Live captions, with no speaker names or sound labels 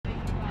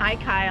Hi,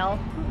 Kyle.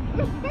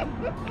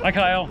 Hi,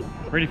 Kyle.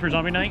 Ready for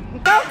zombie night?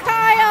 Go,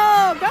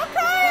 Kyle! Go,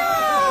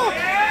 Kyle!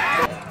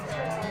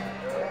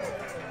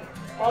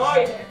 Oh,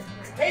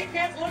 hey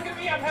kids, look at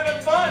me, I'm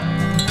having fun.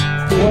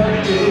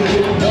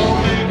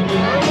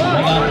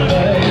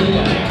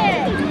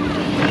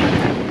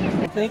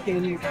 I'm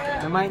thinking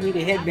I might need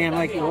a headband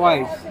like your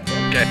wife's.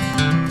 Okay.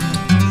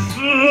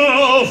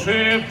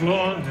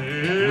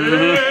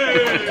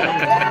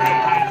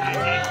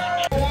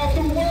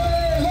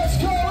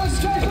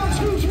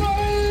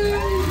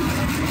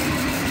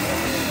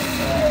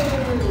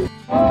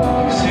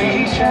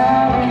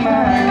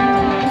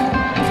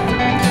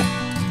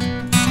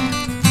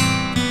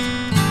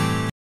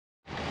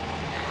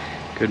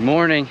 Good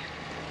morning.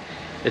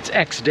 It's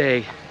X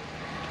Day,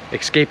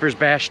 Xscapers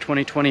Bash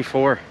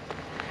 2024,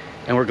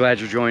 and we're glad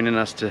you're joining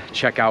us to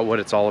check out what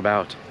it's all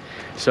about.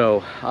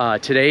 So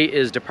today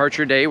is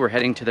departure day. We're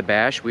heading to the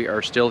bash. We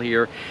are still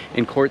here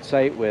in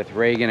Quartzsite with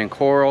Reagan and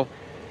Coral,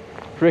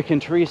 Rick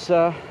and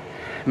Teresa,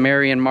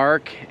 Mary and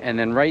Mark, and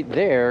then right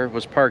there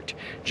was parked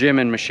Jim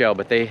and Michelle,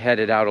 but they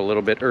headed out a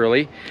little bit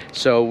early.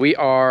 So we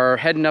are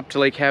heading up to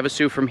Lake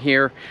Havasu from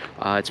here.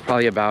 It's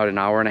probably about an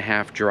hour and a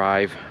half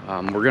drive.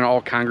 We're gonna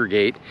all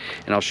congregate,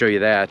 and I'll show you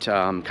that,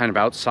 kind of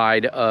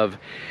outside of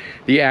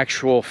the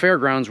actual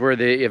fairgrounds where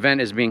the event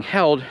is being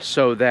held,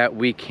 so that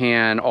we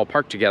can all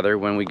park together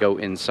when we go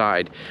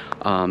inside.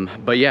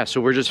 But yeah, so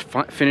we're just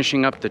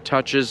finishing up the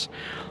touches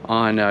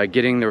on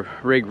getting the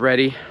rig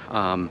ready.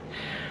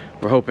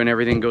 We're hoping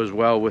everything goes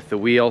well with the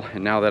wheel,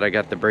 and now that I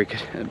got the brake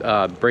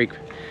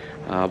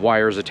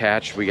wires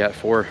attached, we got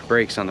 4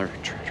 brakes on the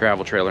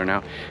travel trailer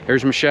now.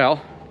 Here's Michelle,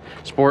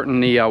 sporting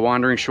the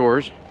Wandering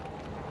Shores.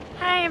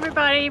 Hi,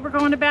 everybody. We're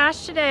going to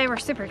bash today. We're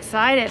super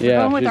excited.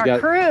 Yeah, we're going with our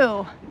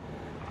crew.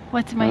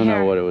 What's in my hair? I don't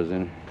know what it was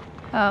in.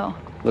 Oh.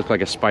 Looked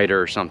like a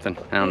spider or something.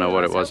 I don't know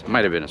what it was.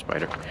 Might have been a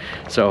spider.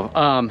 So,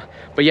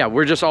 but yeah,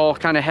 we're just all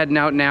kind of heading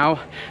out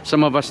now.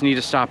 Some of us need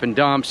to stop and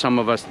dump. Some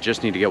of us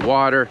just need to get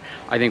water.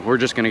 I think we're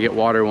just gonna get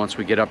water once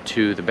we get up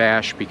to the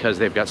bash, because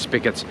they've got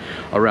spigots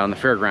around the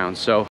fairgrounds.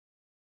 So,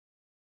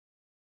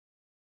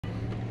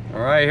 all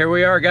right, here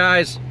we are,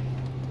 guys.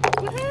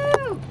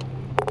 Woohoo!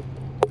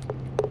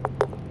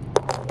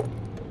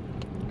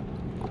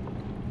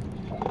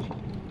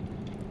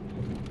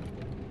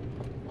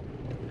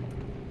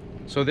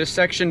 So this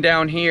section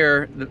down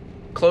here, the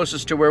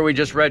closest to where we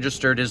just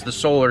registered, is the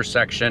solar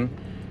section,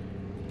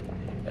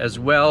 as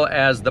well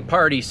as the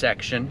party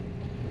section,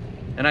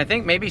 and I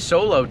think maybe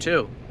solo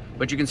too.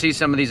 But you can see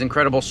some of these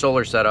incredible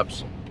solar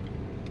setups.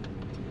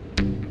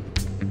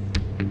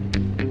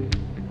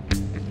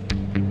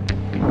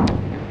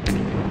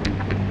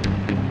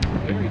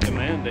 Very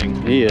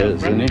demanding. He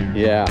is, isn't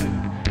he? Yeah.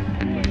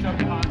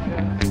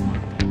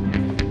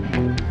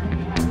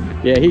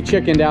 Yeah, he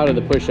chickened out of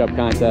the push-up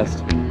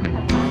contest.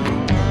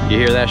 You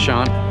hear that,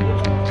 Sean?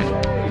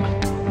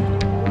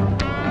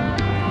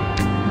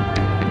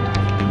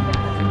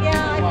 Yeah,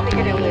 I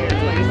figured it was.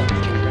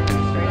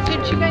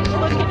 Did you guys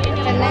look at any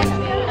of that?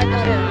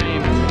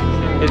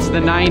 It's the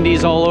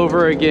 90s all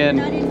over again.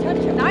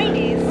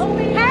 90s?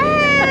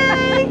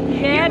 Hey!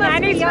 Yeah,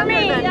 90s for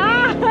me.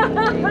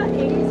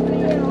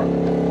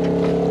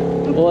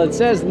 Well, it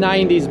says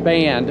 90s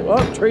band.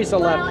 Oh, Teresa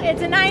left. Well,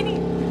 it's a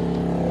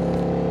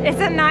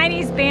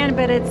 90s band,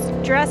 but it's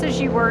dresses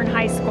you wore in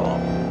high school.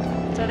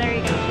 So there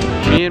you go.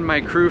 Me and my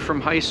crew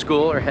from high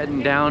school are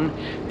heading down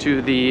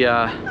to the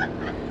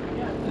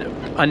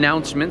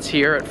announcements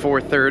here at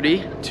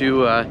 4:30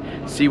 to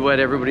see what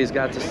everybody's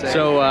got to say.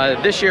 So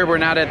this year we're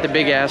not at the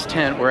big ass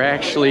tent. We're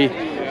actually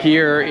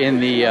here in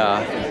the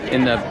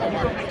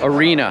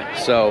arena,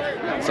 so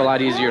it's a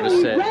lot easier to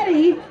sit.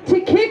 Ready to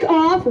kick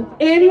off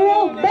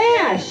annual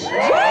bash. Yes,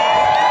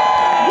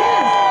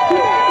 the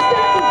bash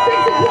starts at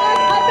 6 o'clock.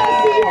 I'm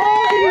gonna see you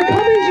all in your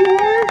covers you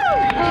were.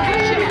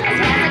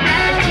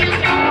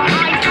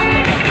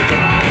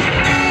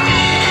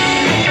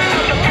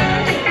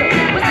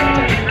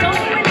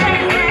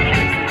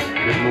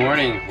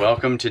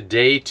 Welcome to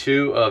day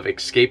 2 of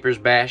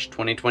Xscapers Bash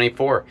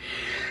 2024.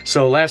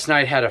 So last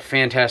night had a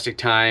fantastic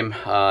time,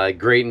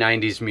 great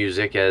 90s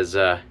music, as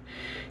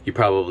you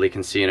probably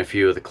can see in a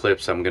few of the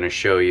clips I'm going to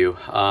show you.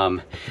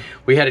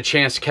 We had a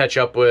chance to catch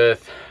up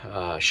with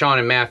Sean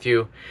and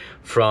Matthew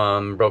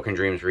from Broken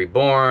Dreams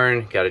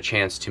Reborn, got a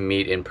chance to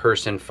meet in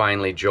person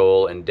finally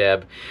Joel and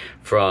Deb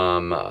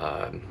from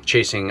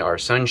Chasing Our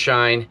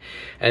Sunshine,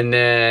 and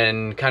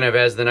then kind of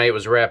as the night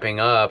was wrapping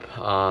up,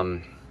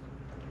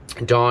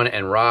 Dawn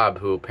and Rob,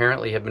 who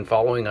apparently have been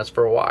following us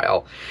for a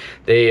while,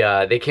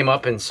 they came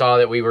up and saw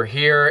that we were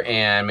here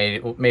and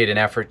made an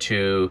effort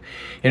to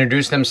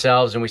introduce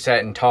themselves, and we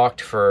sat and talked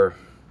for,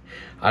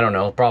 I don't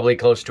know, probably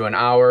close to an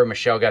hour.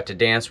 Michelle got to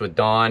dance with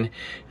Dawn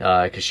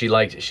because she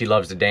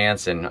loves to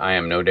dance, and I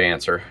am no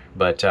dancer.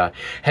 But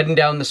heading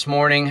down this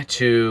morning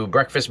to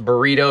breakfast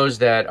burritos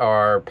that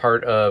are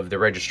part of the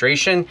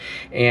registration,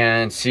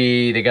 and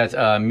see they got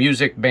a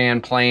music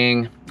band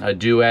playing a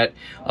duet,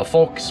 a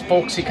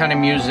folksy kind of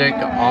music,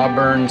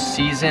 Auburn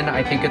Season,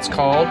 I think it's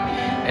called.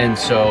 And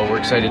so we're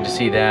excited to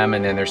see them,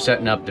 and then they're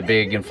setting up the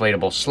big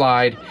inflatable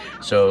slide.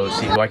 So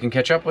see who I can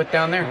catch up with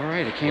down there. All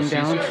right, I came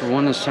down for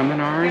one of the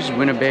seminars.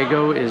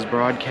 Winnebago is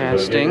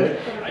broadcasting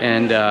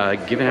and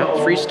giving out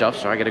free stuff,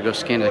 so I gotta go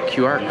scan the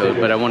QR code,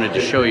 but I wanted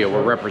to show you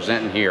we're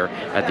representing here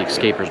at the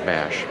Xscapers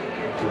Bash.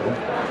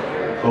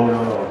 Oh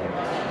no.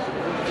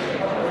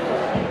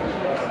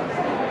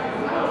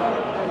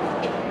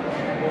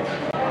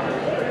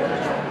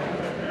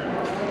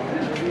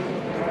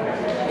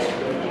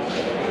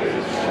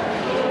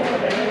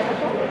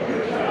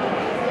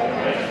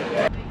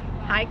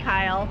 Hi,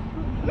 Kyle.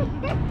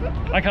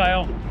 Hi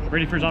Kyle,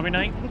 ready for zombie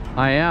night?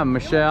 I am,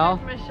 Michelle.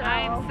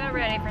 I'm so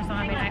ready for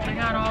zombie night. We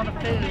got all the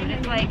food.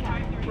 It's like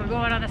we're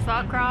going on a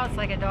sock crawl. It's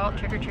like adult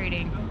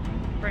trick-or-treating.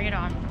 Bring it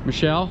on.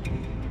 Michelle,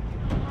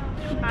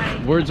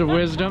 Hi. words of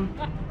wisdom?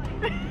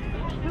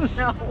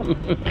 No.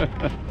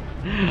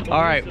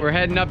 All right, we're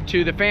heading up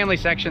to the family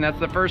section. That's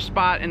the first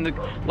spot in the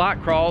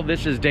lot crawl.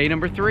 This is day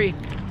number 3.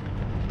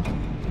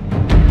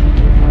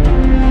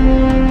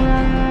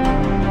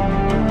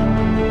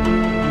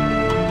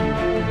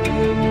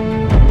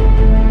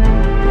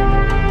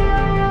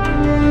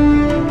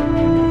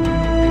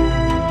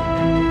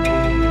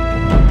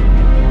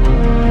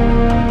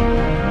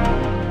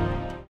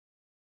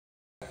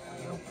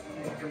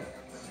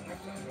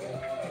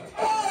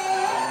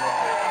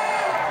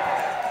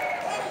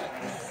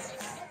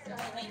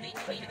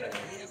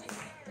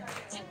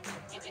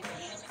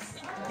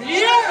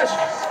 Yes!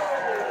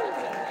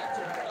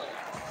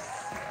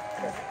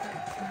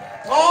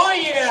 Oh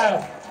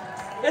yeah!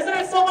 Isn't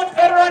it so much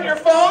better on your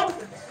phone?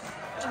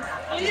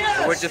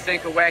 Yes! What'd you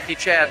think of Wacky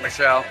Chad,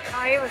 Michelle?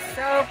 Oh, he was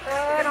so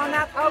good on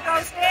that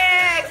pogo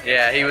stick.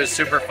 Yeah, he was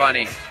super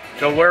funny.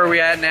 So where are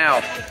we at now?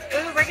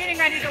 Ooh, we're getting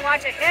ready to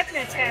watch a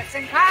hypnotist,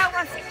 and Kyle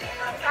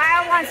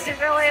wants to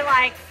really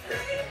like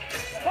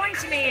point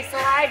to me, so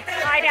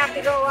I'd have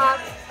to go up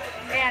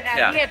and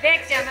be a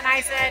victim, and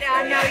I said,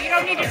 no, you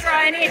don't need to draw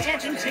any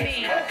attention to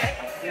me.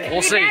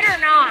 We'll see. Better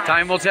not.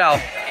 Time will tell.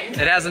 It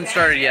hasn't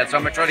started yet, so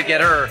I'm gonna try to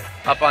get her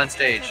up on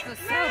stage. It was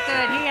so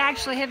good. He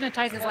actually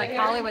hypnotizes like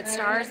Hollywood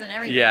stars and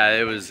everything. Yeah,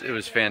 it was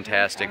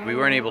fantastic. We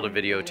weren't able to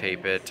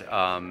videotape it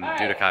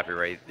due to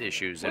copyright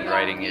issues and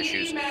writing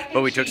issues,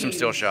 but we took some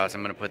still shots.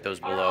 I'm gonna put those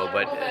below.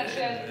 But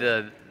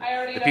the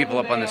people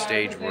up on the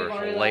stage were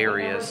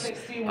hilarious.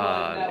 He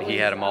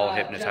had them all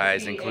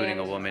hypnotized, including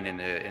a woman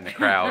in the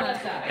crowd,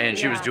 and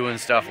she was doing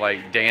stuff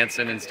like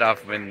dancing and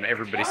stuff, and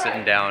everybody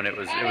sitting down. It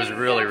was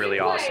really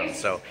awesome.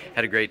 So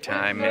had a great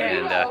time,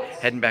 and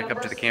heading back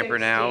up to the camper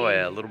now.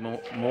 A little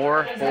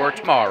more for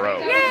tomorrow.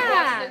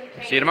 Yeah.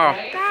 See you tomorrow.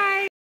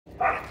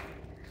 Bye.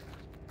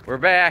 We're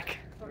back.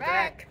 We're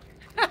back.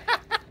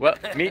 Well,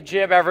 meet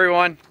Jim,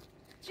 everyone.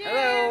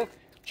 Hello,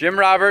 Jim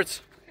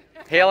Roberts,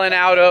 hailing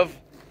out of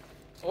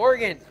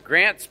Oregon.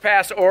 Grants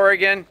Pass,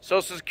 Oregon.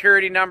 Social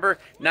Security number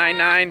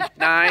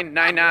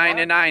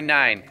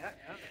 9999999.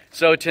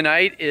 So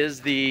tonight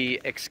is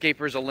the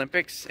Xscapers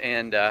Olympics,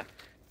 and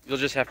you'll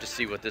just have to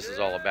see what this is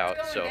all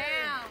about. So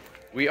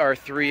we are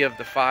 3 of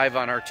the 5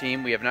 on our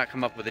team. We have not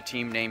come up with a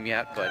team name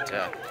yet, but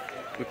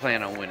we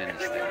plan on winning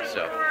this thing.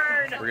 So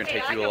we're gonna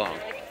take you along.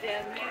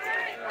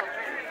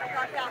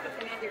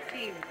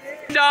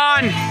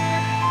 Done.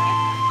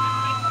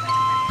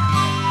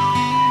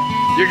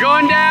 You're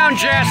going down,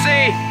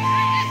 Jesse.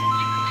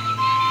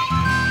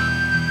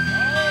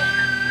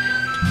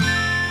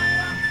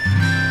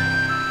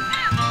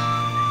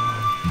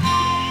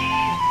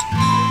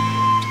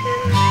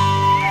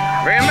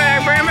 Bring him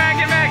back,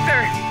 get back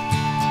there.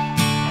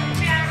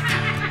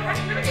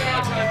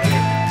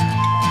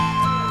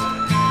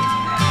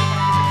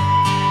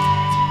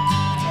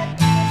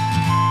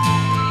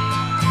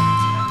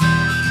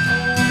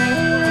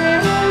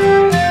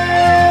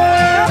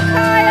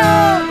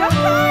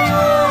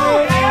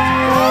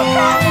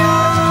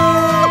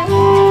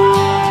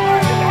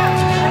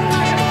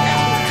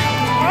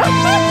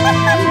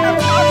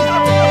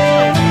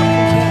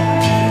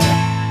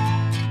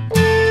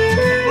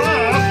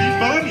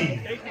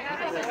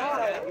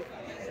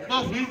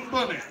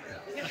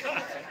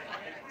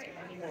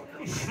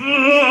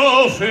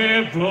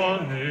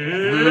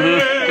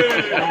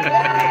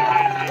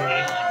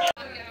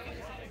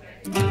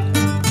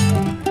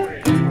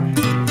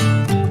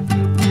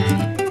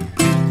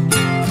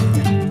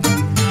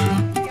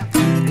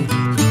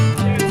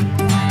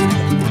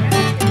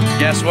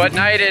 Guess what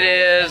night it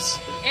is?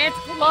 It's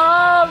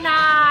glow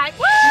night.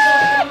 Woo!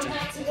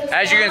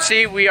 As you can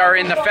see, we are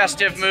in the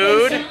festive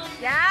mood.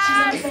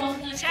 Yes.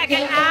 Check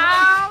it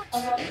out.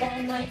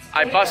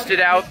 I busted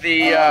out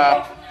the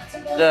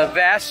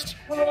vest.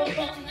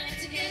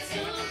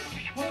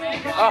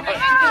 Oh,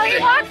 he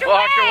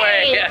walked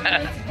away.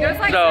 It was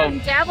like some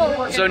devil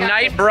working. So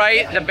Night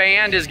Bright, the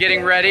band, is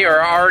getting ready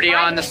or already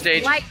on the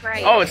stage. Light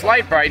Bright. Oh, it's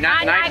Light Bright,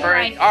 not Night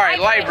Bright. All right,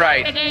 Light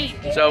Bright.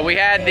 So we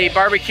had the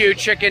barbecue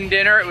chicken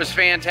dinner. It was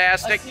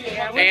fantastic.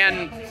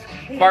 And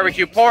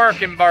barbecue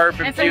pork and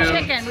barbecue. And some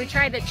chicken. We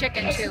tried the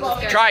chicken too. It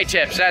was good.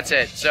 Tri-tips, that's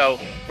it. So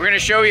we're gonna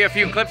show you a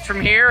few clips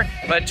from here,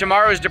 but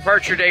tomorrow's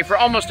departure day for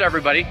almost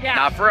everybody,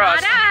 not for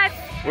us. Not us.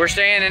 We're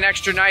staying an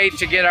extra night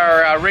to get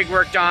our rig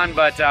work done,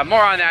 but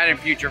more on that in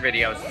future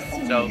videos.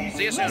 So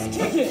see you soon.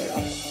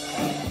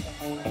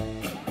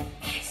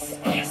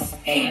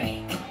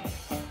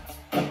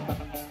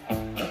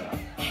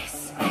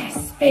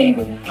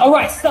 All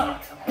right,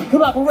 stop.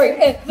 Collaborate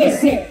and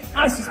listen.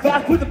 Ice is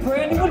back with a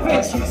brand new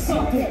invention.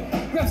 Something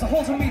grabs a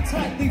hold of me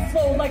tightly,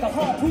 flow like a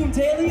harpoon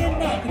daily and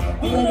nightly.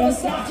 We'll never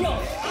stop, yo.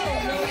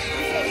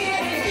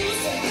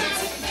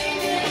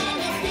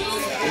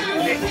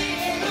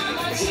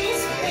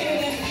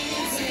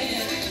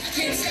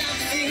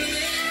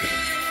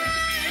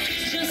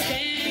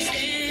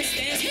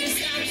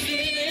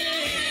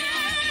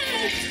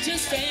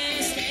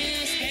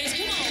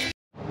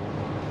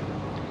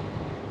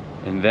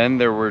 And then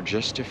there were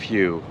just a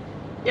few.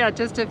 Yeah,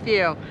 just a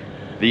few.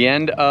 The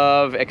end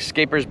of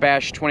Xscapers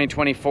Bash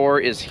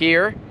 2024 is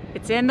here.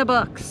 It's in the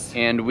books.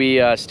 And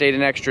we stayed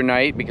an extra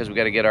night because we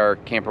got to get our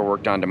camper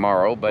worked on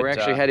tomorrow. But we're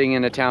actually heading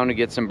into town to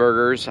get some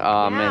burgers.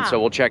 And so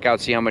we'll check out,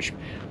 see how much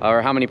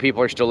or how many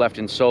people are still left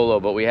in Solo.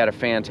 But we had a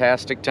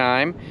fantastic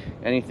time.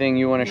 Anything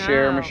you want to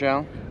share,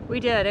 Michelle? We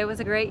did. It was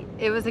a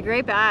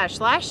great bash.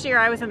 Last year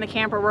I was in the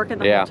camper working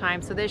the whole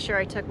time, so this year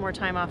I took more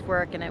time off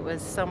work and it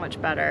was so much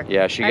better.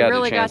 Yeah, she got I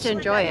really got to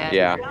enjoy it.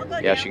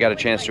 Yeah, she got a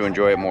chance to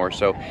enjoy it more.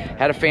 So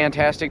had a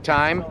fantastic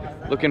time.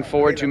 Looking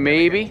forward to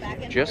maybe,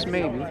 just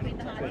maybe,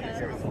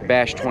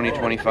 Bash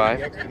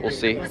 2025. We'll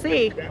see.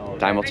 See.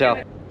 Time will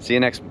tell. See you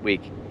next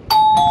week.